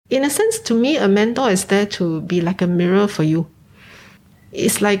in a sense, to me, a mentor is there to be like a mirror for you.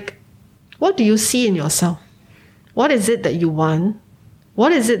 It's like, what do you see in yourself? What is it that you want?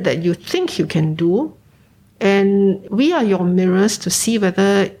 What is it that you think you can do? And we are your mirrors to see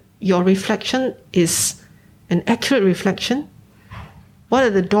whether your reflection is an accurate reflection. What are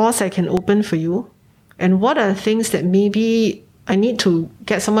the doors I can open for you? And what are the things that maybe I need to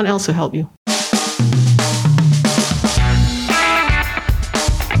get someone else to help you?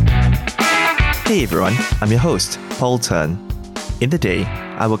 Hey everyone, I'm your host, Paul Turn. In the day,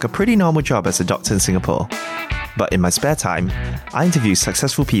 I work a pretty normal job as a doctor in Singapore. But in my spare time, I interview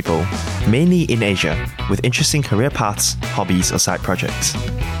successful people, mainly in Asia, with interesting career paths, hobbies, or side projects.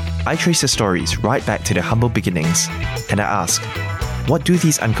 I trace their stories right back to their humble beginnings, and I ask, what do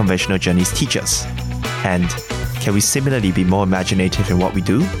these unconventional journeys teach us? And can we similarly be more imaginative in what we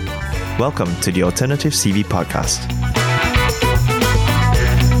do? Welcome to the Alternative CV Podcast.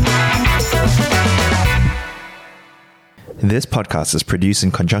 This podcast is produced in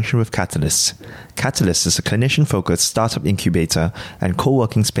conjunction with Catalyst. Catalyst is a clinician-focused startup incubator and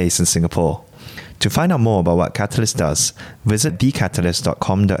co-working space in Singapore. To find out more about what Catalyst does, visit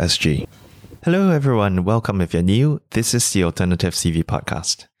thecatalyst.com.sg. Hello everyone, welcome if you're new. This is the Alternative CV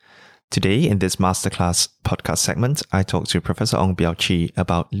Podcast. Today, in this masterclass podcast segment, I talk to Professor Ong Biao Chi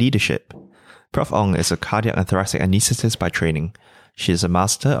about leadership. Prof. Ong is a cardiac and thoracic anaesthetist by training. She is a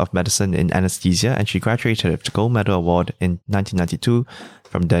Master of Medicine in Anesthesia and she graduated with the Gold Medal Award in 1992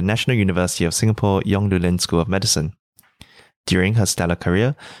 from the National University of Singapore Yong Loo Lin School of Medicine. During her stellar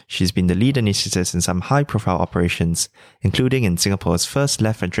career, she's been the lead anaesthetist in some high-profile operations, including in Singapore's first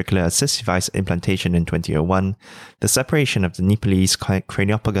left ventricular assist device implantation in 2001, the separation of the Nepalese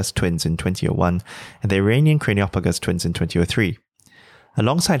craniopagus twins in 2001, and the Iranian craniopagus twins in 2003.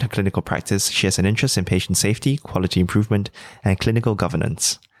 Alongside her clinical practice, she has an interest in patient safety, quality improvement, and clinical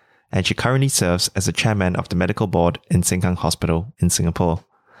governance. And she currently serves as the chairman of the medical board in Sengkang Hospital in Singapore.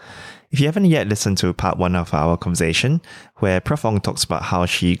 If you haven't yet listened to part 1 of our conversation, where Prof. Ong talks about how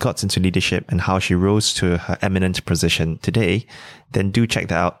she got into leadership and how she rose to her eminent position today, then do check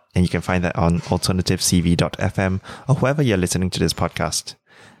that out, and you can find that on alternativecv.fm or wherever you're listening to this podcast.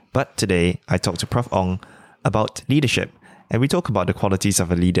 But today, I talked to Prof. Ong about leadership. And we talk about the qualities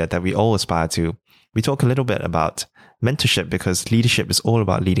of a leader that we all aspire to. We talk a little bit about mentorship because leadership is all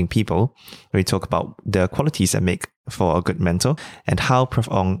about leading people. We talk about the qualities that make for a good mentor and how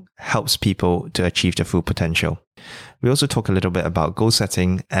Prof. Ong helps people to achieve their full potential. We also talk a little bit about goal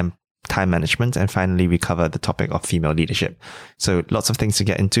setting and time management. And finally, we cover the topic of female leadership. So lots of things to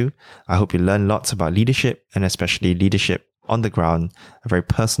get into. I hope you learn lots about leadership and especially leadership on the ground, a very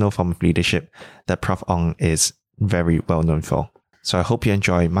personal form of leadership that Prof. Ong is very well known for. So I hope you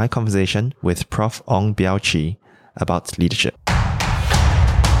enjoy my conversation with Prof. Ong Biao Chi about leadership.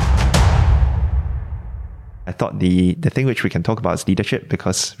 I thought the thing which we can talk about is leadership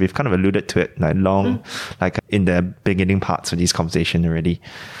because we've kind of alluded to it like in the beginning parts of this conversation already.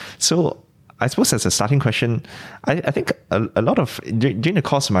 So I suppose as a starting question, I think a lot of, during the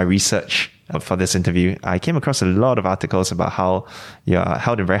course of my research for this interview, I came across a lot of articles about how you're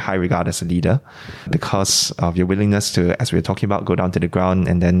held in very high regard as a leader because of your willingness to, as we were talking about, go down to the ground.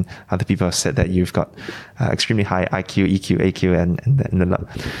 And then other people have said that you've got extremely high IQ, EQ, AQ, and a lot.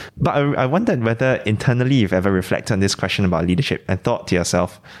 But I wondered whether internally you've ever reflected on this question about leadership and thought to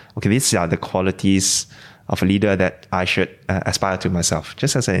yourself, okay, these are the qualities of a leader that I should aspire to myself,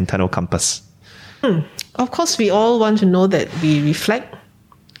 just as an internal compass. Of course, we all want to know that we reflect,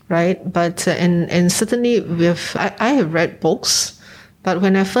 right? But and certainly I have read books, but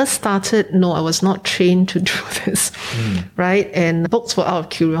when I first started, no, I was not trained to do this, right? And books were out of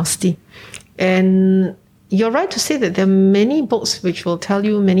curiosity. And you're right to say that there are many books which will tell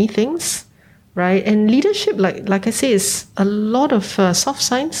you many things, right? And leadership, like I say, is a lot of soft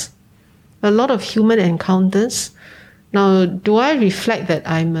science, a lot of human encounters. Now, do I reflect that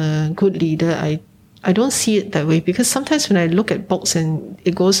I'm a good leader? I don't see it that way because sometimes when I look at books and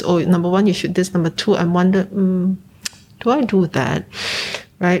it goes, oh, number 1, you should this, number 2, I wonder, do I do that?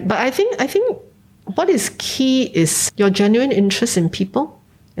 Right? But I think what is key is your genuine interest in people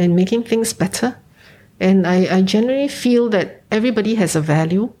and making things better. And I generally feel that everybody has a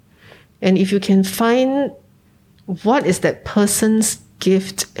value. And if you can find what is that person's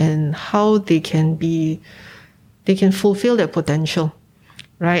gift and how they can fulfill their potential,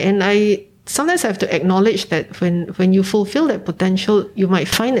 right? And sometimes I have to acknowledge that when you fulfill that potential, you might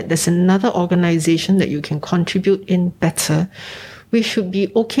find that there's another organization that you can contribute in better. We should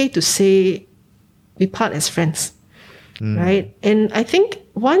be okay to say we part as friends, right? And I think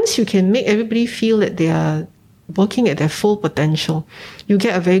once you can make everybody feel that they are working at their full potential, you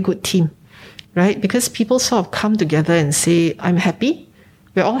get a very good team, right? Because people sort of come together and say, I'm happy.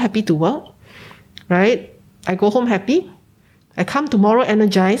 We're all happy to work, right? I go home happy. I come tomorrow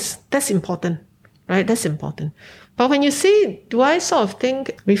energized. That's important, right? That's important. But when you say, do I sort of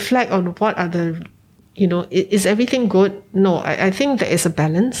reflect on what are the, is everything good? No, I think there is a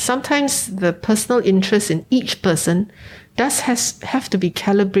balance. Sometimes the personal interest in each person does have to be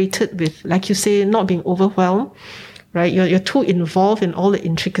calibrated with, like you say, not being overwhelmed, right? You're too involved in all the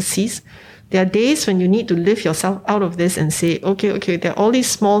intricacies. There are days when you need to lift yourself out of this and say, okay, there are all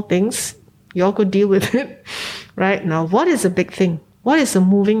these small things. You all could deal with it, right? Now, what is the big thing? What is the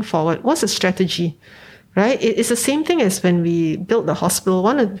moving forward? What's the strategy, right? It's the same thing as when we built the hospital.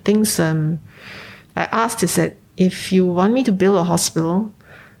 One of the things I asked is that if you want me to build a hospital,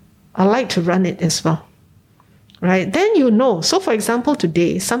 I like to run it as well, right? Then you know. So, for example,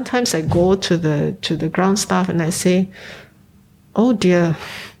 today, sometimes I go to the ground staff and I say, oh dear,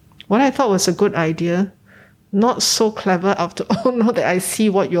 what I thought was a good idea, not so clever after all, now that I see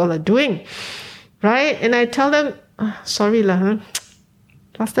what you all are doing, right? And I tell them, sorry lah,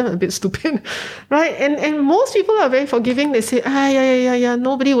 last time I'm a bit stupid, right? And most people are very forgiving. They say, yeah,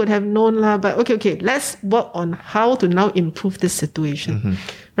 nobody would have known lah, but okay, let's work on how to now improve this situation,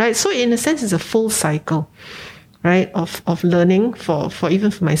 right? So in a sense, it's a full cycle, right, of learning for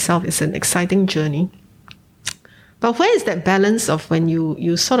even for myself. It's an exciting journey. But where is that balance of when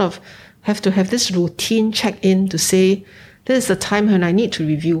you sort of have to have this routine check-in to say, this is the time when I need to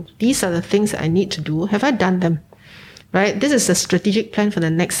review. These are the things that I need to do. Have I done them? Right? This is a strategic plan for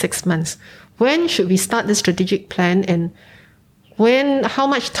the next 6 months. When should we start this strategic plan, and how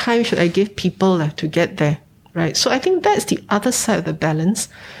much time should I give people to get there? Right? So I think that's the other side of the balance.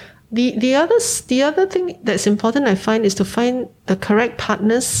 The other thing that's important, I find, is to find the correct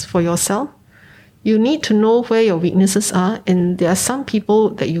partners for yourself. You need to know where your weaknesses are, and there are some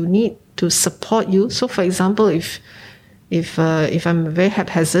people that you need to support you. So, for example, if I'm very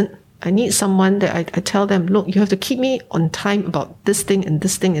haphazard, I need someone that I tell them, look, you have to keep me on time about this thing and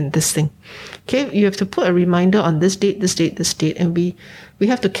this thing and this thing. Okay, you have to put a reminder on this date, and we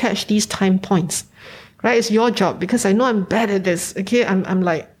have to catch these time points. Right? It's your job, because I know I'm bad at this. Okay, I'm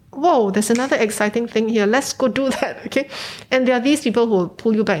like, whoa, there's another exciting thing here. Let's go do that. Okay, and there are these people who will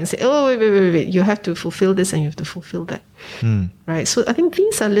pull you back and say, oh, wait, you have to fulfill this and you have to fulfill that. Right? So I think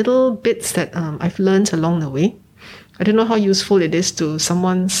these are little bits that I've learned along the way. I don't know how useful it is to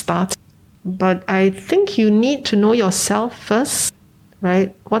someone start, but I think you need to know yourself first,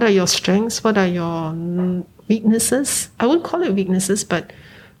 right? What are your strengths? What are your weaknesses? I wouldn't call it weaknesses, but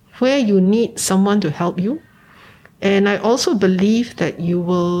where you need someone to help you. And I also believe that you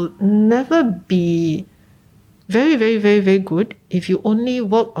will never be very, very, very, very good if you only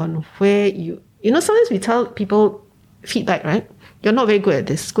work on where sometimes we tell people feedback, right? You're not very good at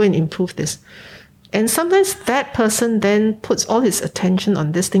this. Go and improve this. And sometimes that person then puts all his attention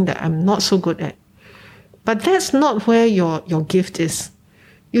on this thing that I'm not so good at. But that's not where your gift is.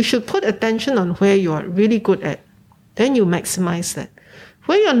 You should put attention on where you're really good at. Then you maximize that.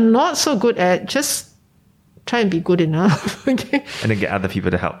 Where you're not so good at, just try and be good enough. Okay? And then get other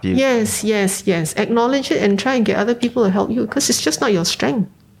people to help you. Yes. Acknowledge it and try and get other people to help you, because it's just not your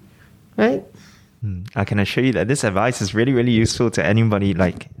strength. Right? I can assure you that this advice is really, really useful to anybody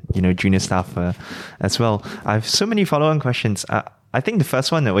like, junior staff as well. I have so many follow-on questions. I think the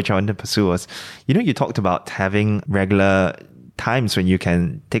first one which I wanted to pursue was, you talked about having regular times when you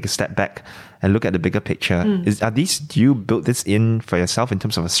can take a step back and look at the bigger picture. Do you build this in for yourself in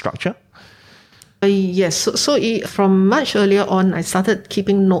terms of a structure? Yes. So from much earlier on, I started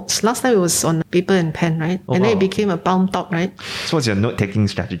keeping notes. Last time it was on paper and pen, right? Then it became a palm top, right? So what's your note-taking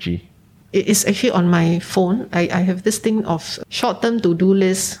strategy? It is actually on my phone. I have this thing of short-term to-do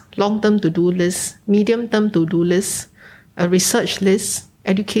list, long-term to-do list, medium-term to-do list, a research list,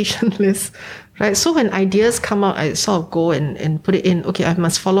 education list, right? So when ideas come out, I sort of go and put it in. Okay, I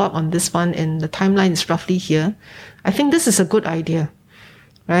must follow up on this one, and the timeline is roughly here. I think this is a good idea,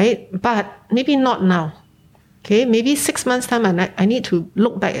 right? But maybe not now. Okay, maybe 6 months' time, I need to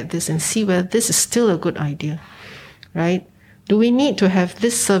look back at this and see whether this is still a good idea, right? Do we need to have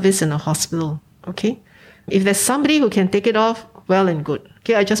this service in a hospital? Okay. If there's somebody who can take it off, well and good.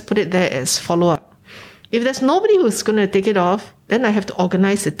 Okay, I just put it there as follow-up. If there's nobody who's going to take it off, then I have to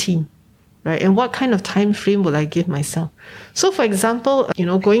organize a team, right? And what kind of time frame will I give myself? So, for example,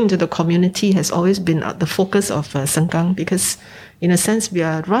 going into the community has always been the focus of Sengkang, because in a sense, we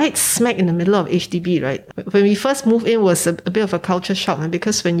are right smack in the middle of HDB, right? When we first moved in, was a bit of a culture shock,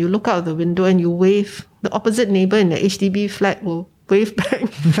 because when you look out the window and you wave, the opposite neighbor in the HDB flat will wave back,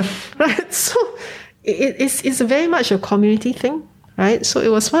 right? So it's very much a community thing, right? So it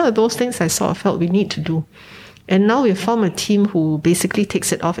was one of those things I sort of felt we need to do. And now we've formed a team who basically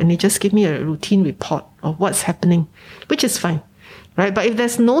takes it off and they just give me a routine report of what's happening, which is fine, right? But if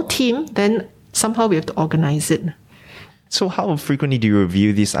there's no team, then somehow we have to organize it. So how frequently do you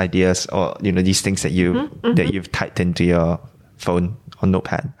review these ideas or, these things that you've typed into your phone or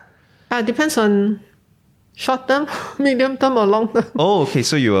notepad? It depends on short term, medium term, or long term. Oh, okay.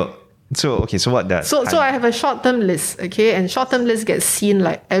 So what that? So I have a short term list, okay, and short term list gets seen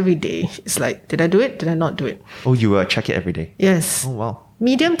like every day. It's like, did I do it? Did I not do it? Oh, you check it every day. Yes. Oh, wow.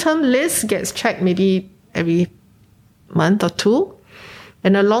 Medium term list gets checked maybe every month or two,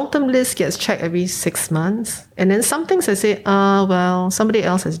 and a long term list gets checked every 6 months. And then some things I say, well, somebody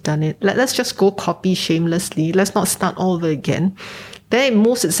else has done it. Let's just go copy shamelessly. Let's not start all over again. Then it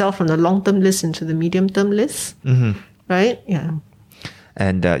moves itself from the long term list into the medium term list, right? Yeah.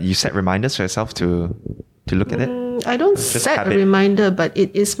 And you set reminders for yourself to look at it? I don't set a reminder, but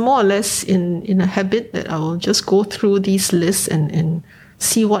it is more or less in a habit that I will just go through these lists and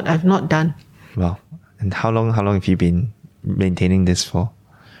see what I've not done. Wow. And how long have you been maintaining this for?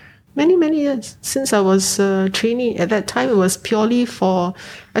 Many, many years. Since I was a trainee. At that time, it was purely for...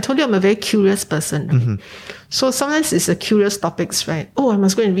 I told you I'm a very curious person. Right? So sometimes it's a curious topics, right? Oh, I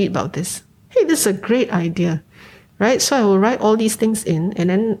must go and read about this. Hey, this is a great idea. Right? So I will write all these things in and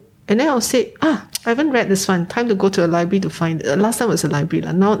then I'll say, I haven't read this one. Time to go to a library to find it. Last time it was a library.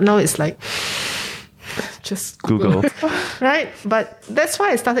 Now it's like, just Google. Right? But that's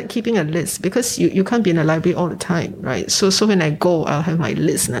why I started keeping a list because you can't be in a library all the time, right? So when I go, I'll have my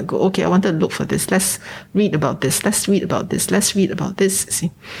list and I go, okay, I want to look for this. Let's read about this. Let's read about this. Let's read about this.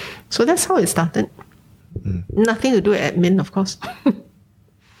 See? So that's how it started. Nothing to do with admin, of course.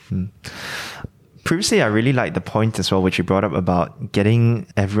 Previously, I really liked the point as well, which you brought up about getting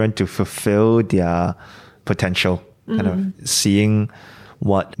everyone to fulfill their potential, kind of seeing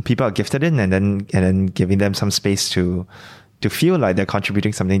what people are gifted in, and then giving them some space to feel like they're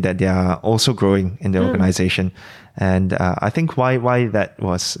contributing something that they are also growing in the organization. And I think why that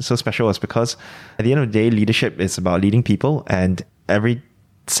was so special was because at the end of the day, leadership is about leading people, and every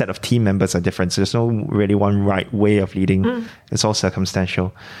set of team members are different. So there's no really one right way of leading. It's all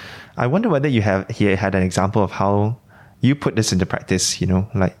circumstantial. I wonder whether you had an example of how you put this into practice,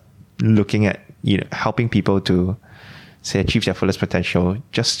 like looking at, helping people to, say, achieve their fullest potential,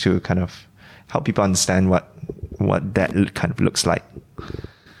 just to kind of help people understand what that kind of looks like.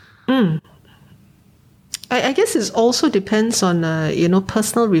 I guess it also depends on,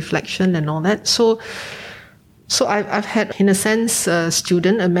 personal reflection and all that. So I've had, in a sense, a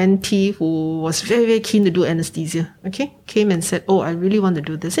student, a mentee who was very, very keen to do anesthesia. Okay, came and said, I really want to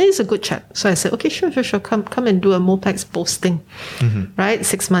do this. And he's a good chap. So I said, okay, sure. Come and do a MOPACS posting. Right?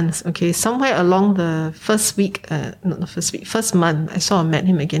 6 months. Okay, somewhere along the first month, I met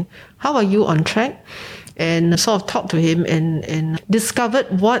him again. How are you on track? And sort of talked to him and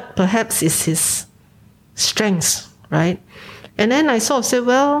discovered what perhaps is his strengths, right? And then I sort of said,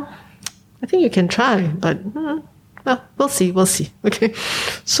 well, I think you can try, but we'll see. Okay.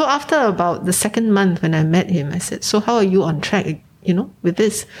 So after about the second month when I met him, I said, so how are you on track, with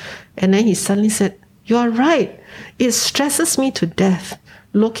this? And then he suddenly said, you are right. It stresses me to death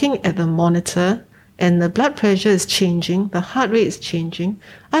looking at the monitor and the blood pressure is changing, the heart rate is changing.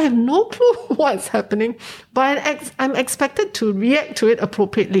 I have no clue what's happening, but I'm expected to react to it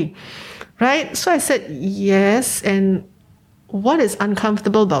appropriately, right? So I said, yes, and what is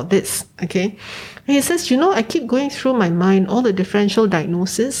uncomfortable about this? Okay. And he says, I keep going through my mind all the differential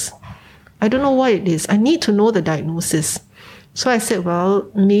diagnosis. I don't know what it is. I need to know the diagnosis. So I said, well,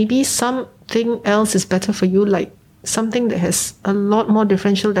 maybe something else is better for you, like something that has a lot more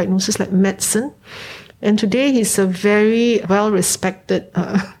differential diagnosis, like medicine. And today he's a very well-respected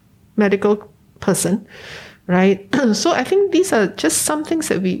medical person, right? So I think these are just some things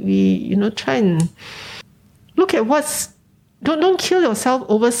that we try and look at what's... Don't kill yourself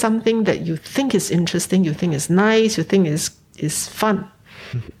over something that you think is interesting, you think is nice, you think is fun.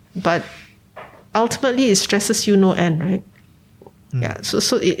 But ultimately it stresses you no end, right? Yeah.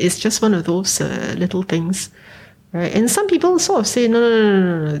 So it's just one of those little things, right? And some people sort of say, no,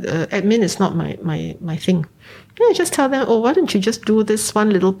 admin is not my thing. I just tell them, why don't you just do this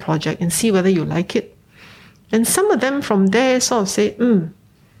one little project and see whether you like it? And some of them from there sort of say,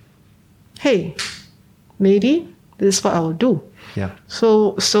 hey, maybe this is what I will do. Yeah.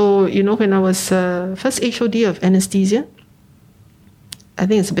 So when I was first HOD of anesthesia, I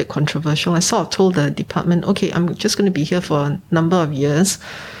think it's a bit controversial. I sort of told the department, okay, I'm just going to be here for a number of years.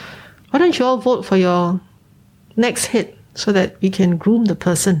 Why don't you all vote for your next head so that we can groom the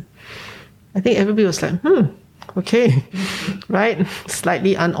person? I think everybody was like, okay, right?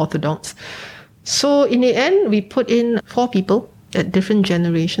 Slightly unorthodox. So in the end, we put in 4 people at different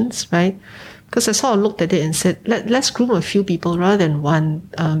generations, right? Because I sort of looked at it and said, let's groom a few people rather than one,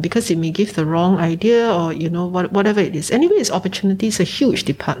 because it may give the wrong idea or, whatever it is. Anyways, opportunity is a huge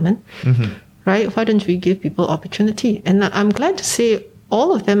department, right? Why don't we give people opportunity? And I'm glad to say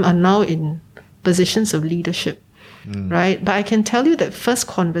all of them are now in positions of leadership, right? But I can tell you that first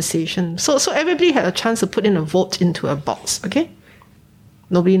conversation, so everybody had a chance to put in a vote into a box, okay?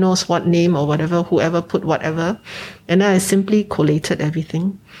 Nobody knows what name or whatever, whoever put whatever. And then I simply collated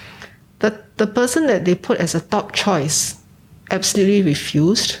everything. The person that they put as a top choice absolutely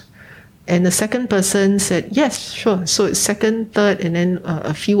refused. And the second person said, yes, sure. So it's second, third, and then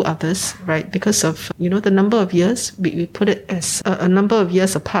a few others, right? Because of, the number of years, we put it as a number of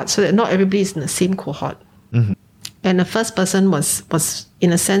years apart so that not everybody is in the same cohort. And the first person was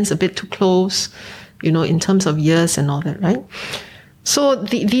in a sense, a bit too close, in terms of years and all that, right? So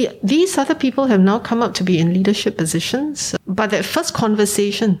these other people have now come up to be in leadership positions. But that first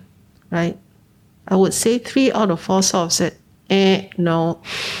conversation, right? I would say 3 out of 4 sort of said, no.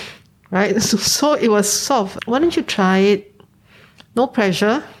 Right? So it was sort of, why don't you try it? No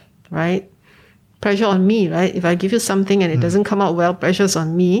pressure, right? Pressure on me, right? If I give you something and it doesn't come out well, pressure's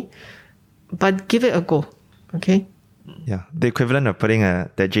on me. But give it a go, okay? Yeah, the equivalent of putting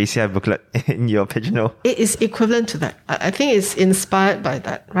that JCI booklet in your pigeonhole. It is equivalent to that. I think it's inspired by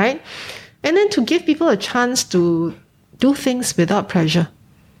that, right? And then to give people a chance to do things without pressure,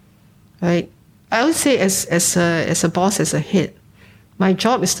 right? I would say as a boss, as a head, my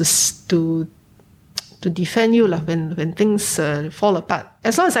job is to defend you when things fall apart.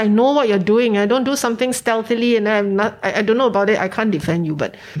 As long as I know what you're doing, I don't do something stealthily and I don't know about it, I can't defend you.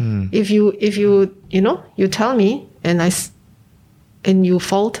 But if you you tell me and you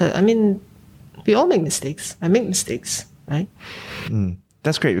falter, I mean, we all make mistakes. I make mistakes, right?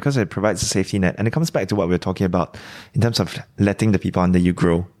 That's great because it provides a safety net. And it comes back to what we were talking about in terms of letting the people under you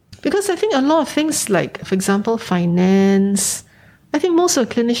grow. Because I think a lot of things like, for example, finance, I think most of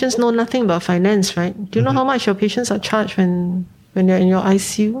the clinicians know nothing about finance, right? Do you know how much your patients are charged when they're in your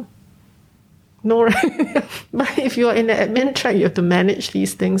ICU? No, right? But if you're in the admin track, you have to manage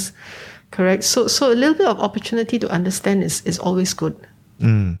these things, correct? So a little bit of opportunity to understand is always good.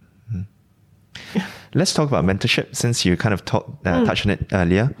 Let's talk about mentorship since you kind of touched on it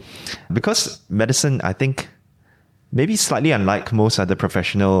earlier. Because medicine, I think, maybe slightly unlike most other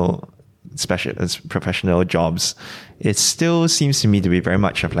professional jobs, it still seems to me to be very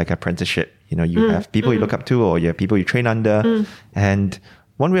much of like apprenticeship. You have people you look up to or you have people you train under. And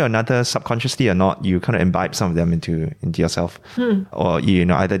one way or another, subconsciously or not, you kind of imbibe some of them into yourself. Or,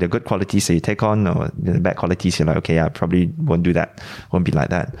 either the good qualities that you take on or the bad qualities, you're like, okay, I probably won't do that, won't be like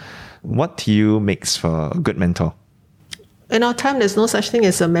that. What to you makes for a good mentor? In our time, there's no such thing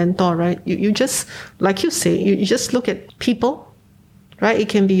as a mentor, right? You just, like you say, you just look at people, right? It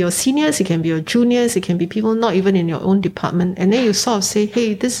can be your seniors, it can be your juniors, it can be people not even in your own department. And then you sort of say,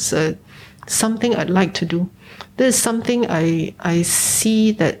 hey, this is something I'd like to do. This is something I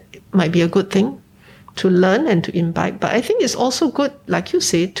see that might be a good thing to learn and to imbibe. But I think it's also good, like you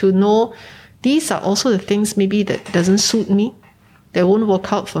say, to know these are also the things maybe that doesn't suit me, that won't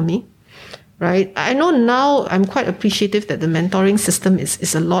work out for me. Right? I know now I'm quite appreciative that the mentoring system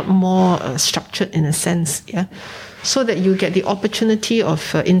is a lot more structured in a sense, yeah. So that you get the opportunity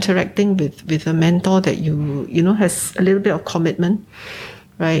of interacting with a mentor that has a little bit of commitment,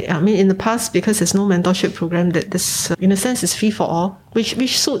 right? I mean, in the past, because there's no mentorship program, that this, in a sense, is free for all,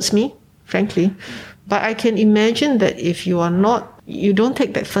 which suits me, frankly. But I can imagine that if you don't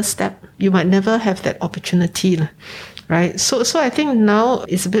take that first step, you might never have that opportunity. Right. So I think now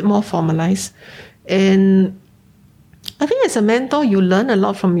it's a bit more formalized. And I think as a mentor, you learn a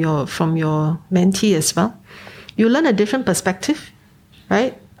lot from your mentee as well. You learn a different perspective,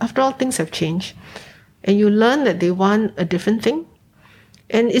 right? After all, things have changed. And you learn that they want a different thing.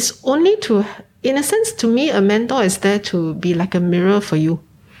 And it's only in a sense, to me, a mentor is there to be like a mirror for you.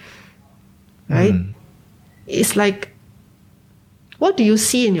 Right? It's like, what do you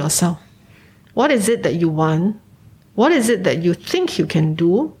see in yourself? What is it that you want? What is it that you think you can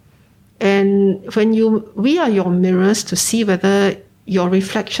do? And we are your mirrors to see whether your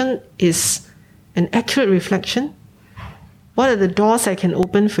reflection is an accurate reflection. What are the doors I can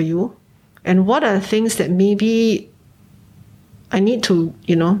open for you? And what are the things that maybe I need to,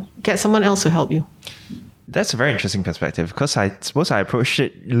 get someone else to help you? That's a very interesting perspective because I suppose I approached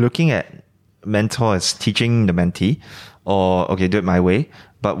it looking at mentor as teaching the mentee or, okay, do it my way.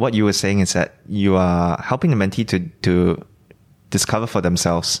 But what you were saying is that you are helping the mentee to discover for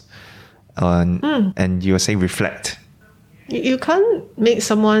themselves And you were saying reflect. You can't make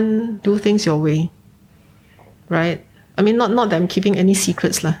someone do things your way, right? I mean, not that I'm keeping any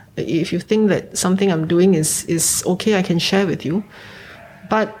secrets lah. If you think that something I'm doing is okay, I can share with you.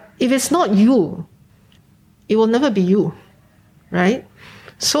 But if it's not you, it will never be you, right?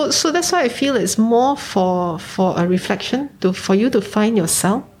 So that's why I feel it's more for a reflection, for you to find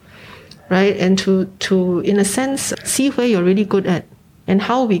yourself, right? And to in a sense see where you're really good at and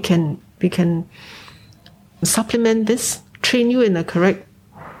how we can supplement this, train you in the correct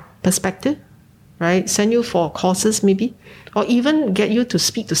perspective, right? Send you for courses maybe, or even get you to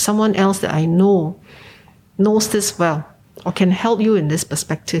speak to someone else that I know knows this well or can help you in this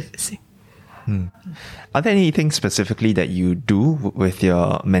perspective, you see. Are there anything specifically that you do with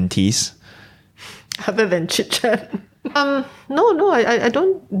your mentees? Other than chit-chat? No, I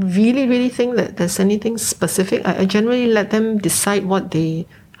don't really think that there's anything specific. I generally let them decide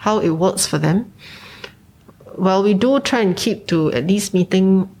how it works for them. Well, we do try and keep to at least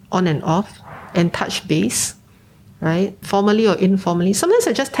meeting on and off and touch base, right? Formally or informally. Sometimes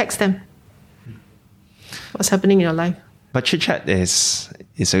I just text them. What's happening in your life? But chit-chat is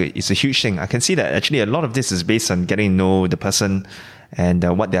a huge thing. I can see that actually a lot of this is based on getting to know the person and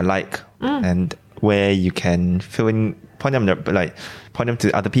what they're like and where you can fill in, point them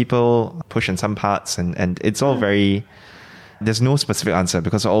to other people, push in some parts, and it's all very, there's no specific answer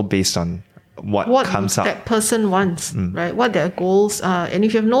because it's all based on what comes up. That person wants, right? What their goals are. And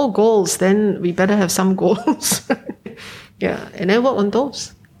if you have no goals, then we better have some goals. Yeah, and then work on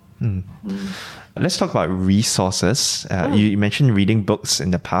those. Let's talk about resources. You mentioned reading books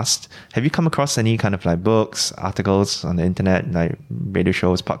in the past. Have you come across any kind of like books, articles on the internet, like radio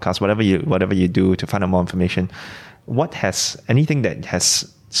shows, podcasts, whatever you do to find out more information? Anything that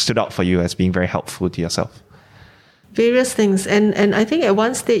has stood out for you as being very helpful to yourself? Various things. And I think at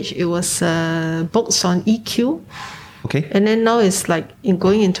one stage it was books on EQ. Okay. And then now it's like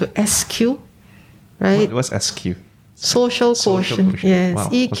going into SQ, right? What's SQ? Social quotient. Yes. Wow.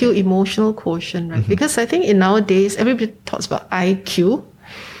 EQ, okay. Emotional quotient, right? Because I think in nowadays, everybody talks about IQ,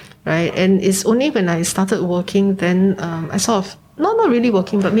 right? And it's only when I started working, then I sort of, not really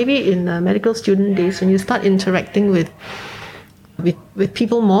working, but maybe in medical student days, when you start interacting with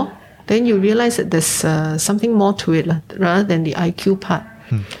people more, then you realize that there's something more to it rather than the IQ part.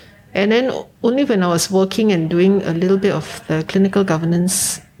 And then only when I was working and doing a little bit of the clinical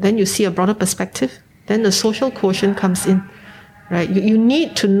governance, then you see a broader perspective. Then the social quotient comes in, right? You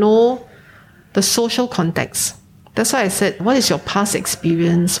need to know the social context. That's why I said, what is your past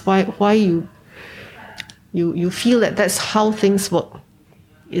experience? Why you feel that that's how things work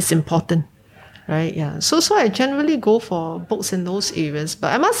is important, right? Yeah. So I generally go for books in those areas.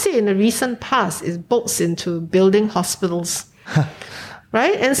 But I must say in the recent past is books into building hospitals,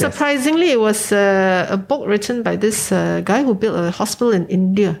 right? And surprisingly, it was a book written by this guy who built a hospital in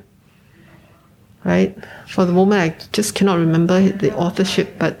India. Right? For the moment, I just cannot remember the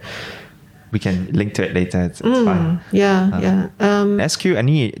authorship, but we can link to it later. It's fine. Yeah. SQ,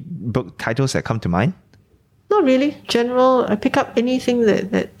 any book titles that come to mind? Not really. General, I pick up anything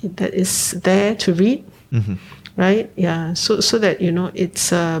that is there to read. Right? Yeah. So that,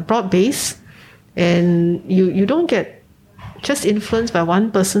 it's broad-based and you don't get just influenced by one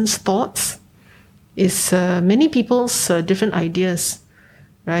person's thoughts. It's many people's different ideas.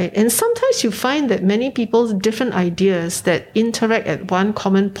 Right? And sometimes you find that many people's different ideas that interact at one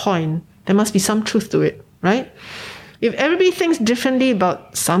common point, there must be some truth to it, right? If everybody thinks differently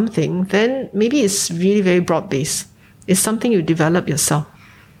about something, then maybe it's really very broad-based. It's something you develop yourself,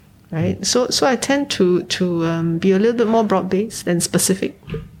 right? So I tend to be a little bit more broad-based than specific.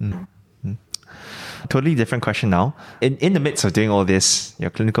 Totally different question now. In the midst of doing all this, your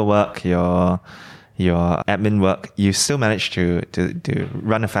clinical work, your admin work, you still manage to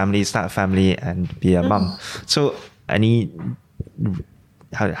run a family, start a family, and be a mum. So,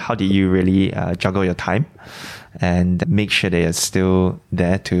 how do you really juggle your time and make sure they are still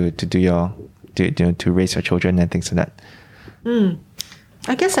there to raise your children and things like that?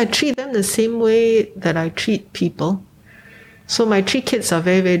 I guess I treat them the same way that I treat people. So my 3 kids are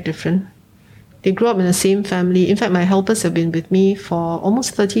very, very different. They grew up in the same family. In fact, my helpers have been with me for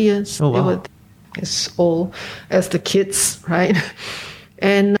almost 30 years. Oh, wow. They were as old as the kids, right?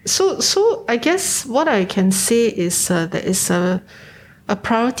 And so I guess what I can say is there is a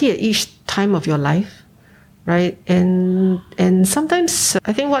priority at each time of your life, right? And sometimes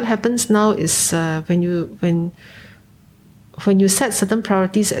I think what happens now is when you set certain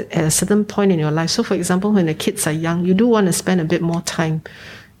priorities at a certain point in your life. So for example, when the kids are young, you do want to spend a bit more time,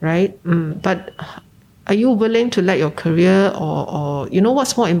 right? But Are you willing to let your career or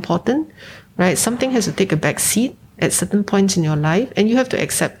what's more important, right? Something has to take a back seat at certain points in your life, and you have to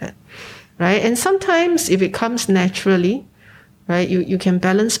accept that, right? And sometimes if it comes naturally, right, you can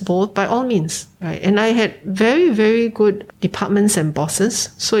balance both by all means, right? And I had very, very good departments and bosses,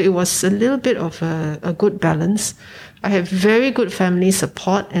 so it was a little bit of a good balance. I have very good family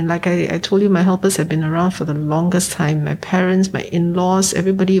support, and like I told you, my helpers have been around for the longest time. My parents, my in-laws,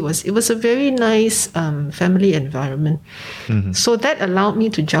 everybody it was a very nice family environment. Mm-hmm. So that allowed me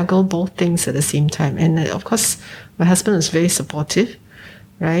to juggle both things at the same time. And of course, my husband was very supportive,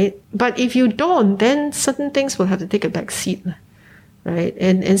 right? But if you don't, then certain things will have to take a back seat, right?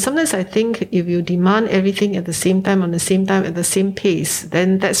 And sometimes I think if you demand everything at the same time, on the same time, at the same pace,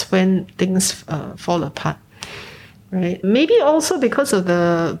 then that's when things fall apart. Right. Maybe also because of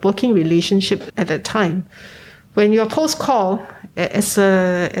the working relationship at that time. When you're post-call, as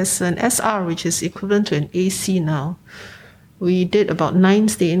an SR, which is equivalent to an AC now, we did about 9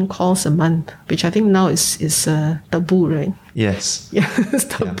 stay-in calls a month, which I think now is taboo, right? Yes. Yeah, it's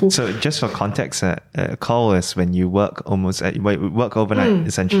taboo. Yeah. So just for context, a call is when you work work overnight,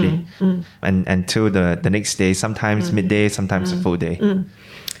 essentially, and until the next day, sometimes midday, sometimes a full day.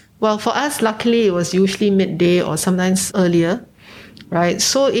 Well, for us, luckily, it was usually midday or sometimes earlier, right?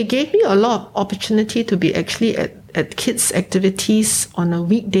 So it gave me a lot of opportunity to be actually at kids' activities on a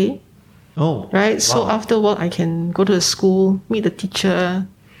weekday. Oh, right. Wow. So after work, I can go to the school, meet the teacher,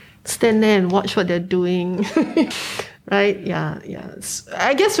 stand there and watch what they're doing. Right? Yeah.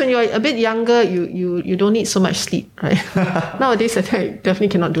 I guess when you're a bit younger, you don't need so much sleep, right? Nowadays, I think I definitely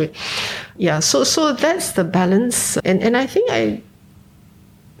cannot do it. Yeah. So that's the balance, and I think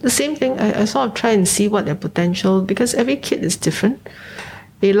the same thing, I sort of try and see what their potential, because every kid is different.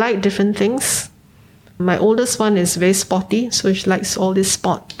 They like different things. My oldest one is very sporty, so she likes all these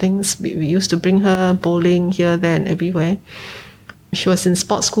sport things. We used to bring her bowling here, there, and everywhere. She was in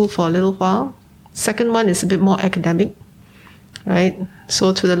sports school for a little while. Second one is a bit more academic, right?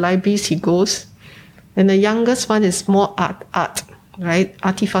 So to the libraries he goes. And the youngest one is more art, right?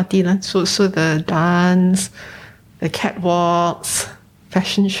 Arty-farty. So the dance, the catwalks,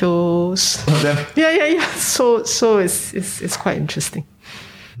 fashion shows. Yeah. So it's quite interesting.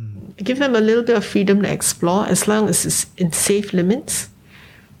 Give them a little bit of freedom to explore, as long as it's in safe limits,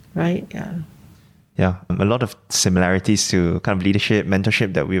 right? Yeah, a lot of similarities to kind of leadership,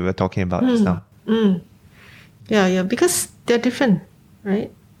 mentorship that we were talking about just now. Yeah, because they're different,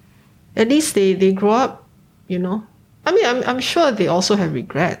 right? At least they grow up, I mean, I'm sure they also have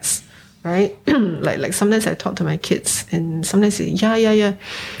regrets, right? like sometimes I talk to my kids, and sometimes they say, yeah.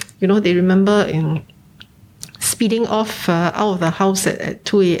 They remember in speeding off out of the house at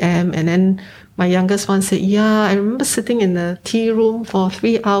 2 a.m. And then my youngest one said, yeah, I remember sitting in the tea room for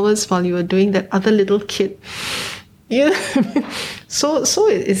 3 hours while you were doing that other little kid. Yeah. So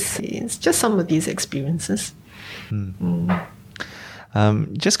it's just some of these experiences.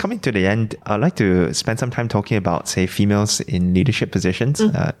 Just coming to the end, I'd like to spend some time talking about, say, females in leadership positions.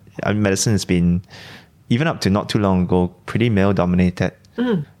 Medicine has been, even up to not too long ago, pretty male-dominated.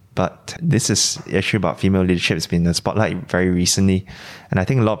 But this issue about female leadership has been in the spotlight very recently. And I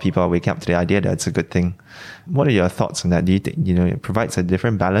think a lot of people are waking up to the idea that it's a good thing. What are your thoughts on that? Do you think, it provides a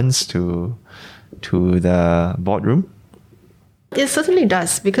different balance to the boardroom? It certainly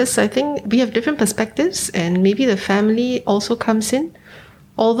does, because I think we have different perspectives, and maybe the family also comes in.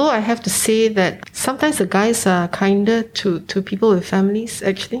 Although I have to say that sometimes the guys are kinder to people with families,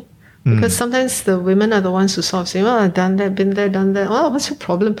 actually. Because sometimes the women are the ones who sort of say, well, I've done that, been there, done that. Well, what's your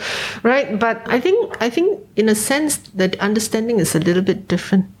problem? Right? But I think in a sense that understanding is a little bit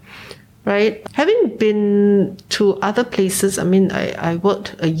different. Right? Having been to other places, I mean, I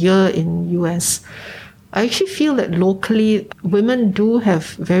worked a year in US. I actually feel that locally, women do have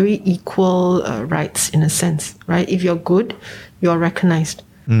very equal rights in a sense, right? If you're good, you're recognized.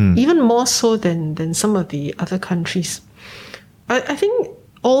 Even more so than some of the other countries. I think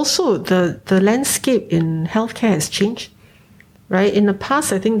also the landscape in healthcare has changed, right? In the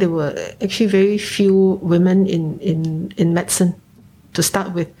past, I think there were actually very few women in medicine to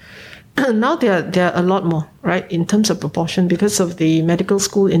start with. Now there are a lot more, right, in terms of proportion, because of the medical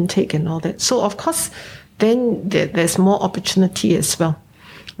school intake and all that. So of course, then there's more opportunity as well,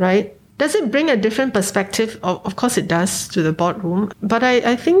 right? Does it bring a different perspective? Of course it does, to the boardroom. But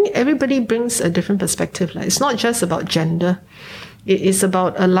I think everybody brings a different perspective. It's not just about gender. It is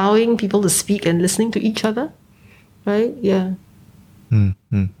about allowing people to speak and listening to each other, right? Yeah.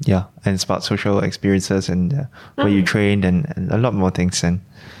 Yeah, and it's about social experiences and where you trained and a lot more things than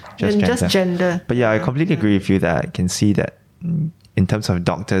just gender. Just gender. But yeah, I completely agree with you that I can see that in in terms of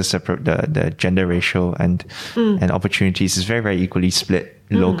doctors, the gender ratio and opportunities is very, very equally split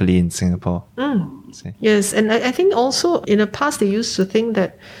locally in Singapore. So. Yes, and I think also in the past they used to think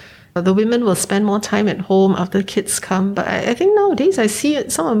that the women will spend more time at home after kids come. But I think nowadays I see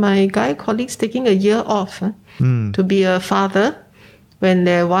some of my guy colleagues taking a year off to be a father when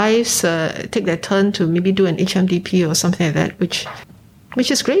their wives take their turn to maybe do an HMDP or something like that,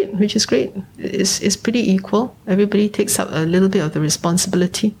 which is great. It's pretty equal. Everybody takes up a little bit of the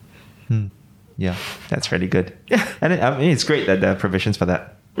responsibility. Yeah, that's really good. And I mean, it's great that there are provisions for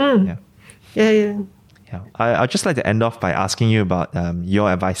that. Yeah. I'd just like to end off by asking you about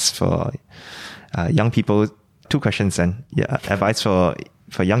your advice for young people. 2 questions then. Yeah, advice for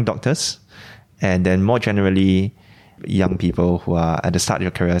young doctors, and then more generally, young people who are at the start of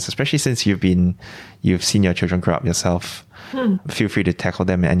your careers, especially since you've seen your children grow up yourself. Feel free to tackle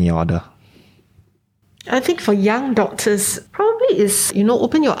them in any order. I think for young doctors, probably is,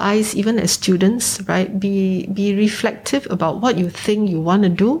 open your eyes even as students, right? Be reflective about what you think you want to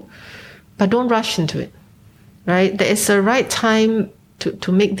do, but don't rush into it, right? There is a right time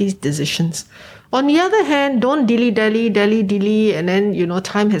to make these decisions. On the other hand, don't dilly-dally, and then,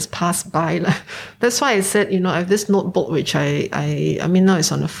 time has passed by. That's why I said, I have this notebook, which I mean, now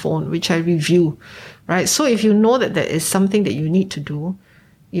it's on the phone, which I review, right? So if you know that there is something that you need to do,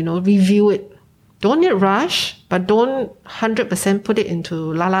 review it. Don't rush, but don't 100% put it into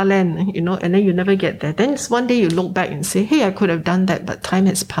la-la land, and then you never get there. Then one day you look back and say, hey, I could have done that, but time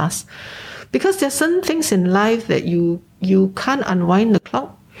has passed. Because there are certain things in life that you can't unwind the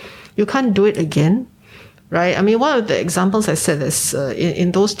clock. You can't do it again, right? I mean, one of the examples I said is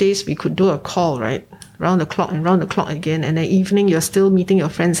in those days we could do a call, right? Round the clock and round the clock again. And then evening you're still meeting your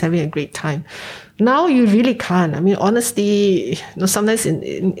friends, having a great time. Now you really can't. I mean, honestly, sometimes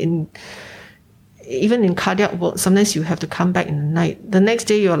in even in cardiac work, sometimes you have to come back in the night. The next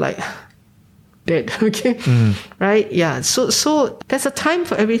day you're like dead, okay? Right? Yeah. So there's a time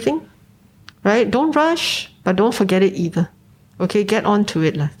for everything, right? Don't rush, but don't forget it either. Okay, get on to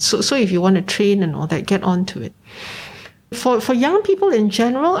it. So if you want to train and all that, get on to it. For young people in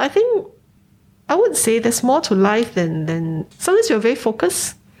general, I think I would say there's more to life than sometimes you're very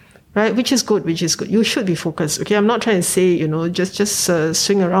focused, right? Which is good. You should be focused. Okay, I'm not trying to say, just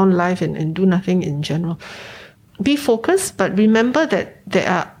swing around life and do nothing in general. Be focused, but remember that there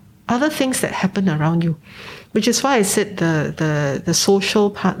are other things that happen around you, which is why I said the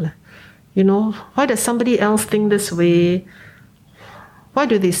social part. Why does somebody else think this way? Why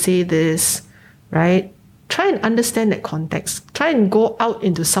do they say this, right? Try and understand that context. Try and go out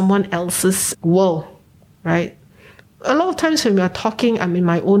into someone else's world, right? A lot of times when we are talking, I'm in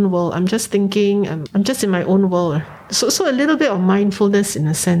my own world. I'm just thinking, I'm just in my own world. So a little bit of mindfulness in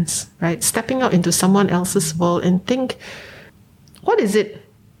a sense, right? Stepping out into someone else's world and think, what is it?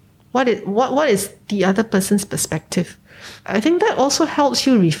 What is the other person's perspective? I think that also helps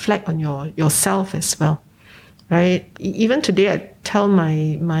you reflect on yourself as well. Right? Even today, I tell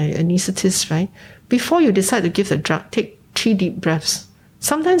my anaesthetist, right? Before you decide to give the drug, take 3 deep breaths.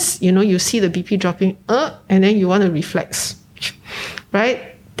 Sometimes, you see the BP dropping, and then you want to reflex,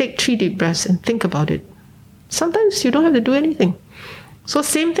 right? Take 3 deep breaths and think about it. Sometimes you don't have to do anything. So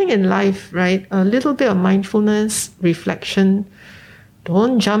same thing in life, right? A little bit of mindfulness, reflection.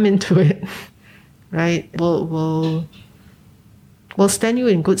 Don't jump into it, right? Will stand you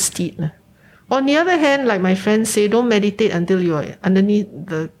in good stead. On the other hand, like my friends say, don't meditate until you're underneath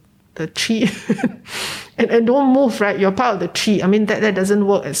the tree and don't move, right? You're part of the tree. I mean, that doesn't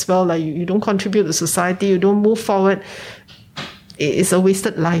work as well. Like you don't contribute to society. You don't move forward. It's a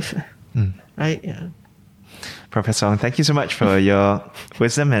wasted life, right? Yeah. Professor Ong, thank you so much for your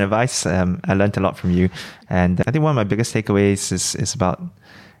wisdom and advice. I learned a lot from you. And I think one of my biggest takeaways is about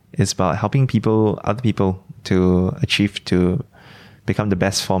helping other people to achieve, to become the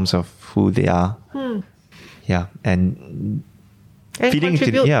best forms of who they are. Yeah. And feeding into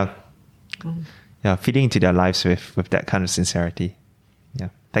feeding into their lives with that kind of sincerity. Yeah.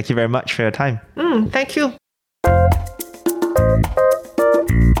 Thank you very much for your time. Thank you.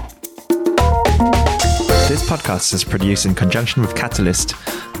 This podcast is produced in conjunction with Catalyst,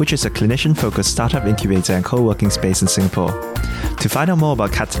 which is a clinician-focused startup incubator and co-working space in Singapore. To find out more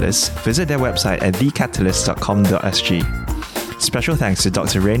about Catalyst, visit their website at thecatalyst.com.sg. Special thanks to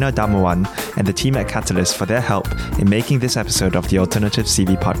Dr. Reina Dharmawan and the team at Catalyst for their help in making this episode of the Alternative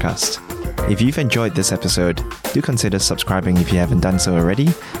CV podcast. If you've enjoyed this episode, do consider subscribing if you haven't done so already,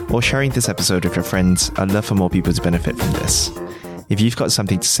 or sharing this episode with your friends. I'd love for more people to benefit from this. If you've got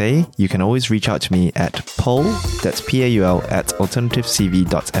something to say, you can always reach out to me at paul, that's Paul, at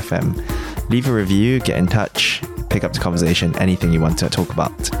alternativecv.fm. Leave a review, get in touch, pick up the conversation, anything you want to talk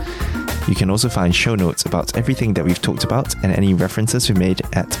about. You can also find show notes about everything that we've talked about and any references we made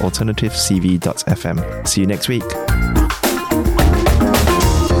at alternativecv.fm. See you next week.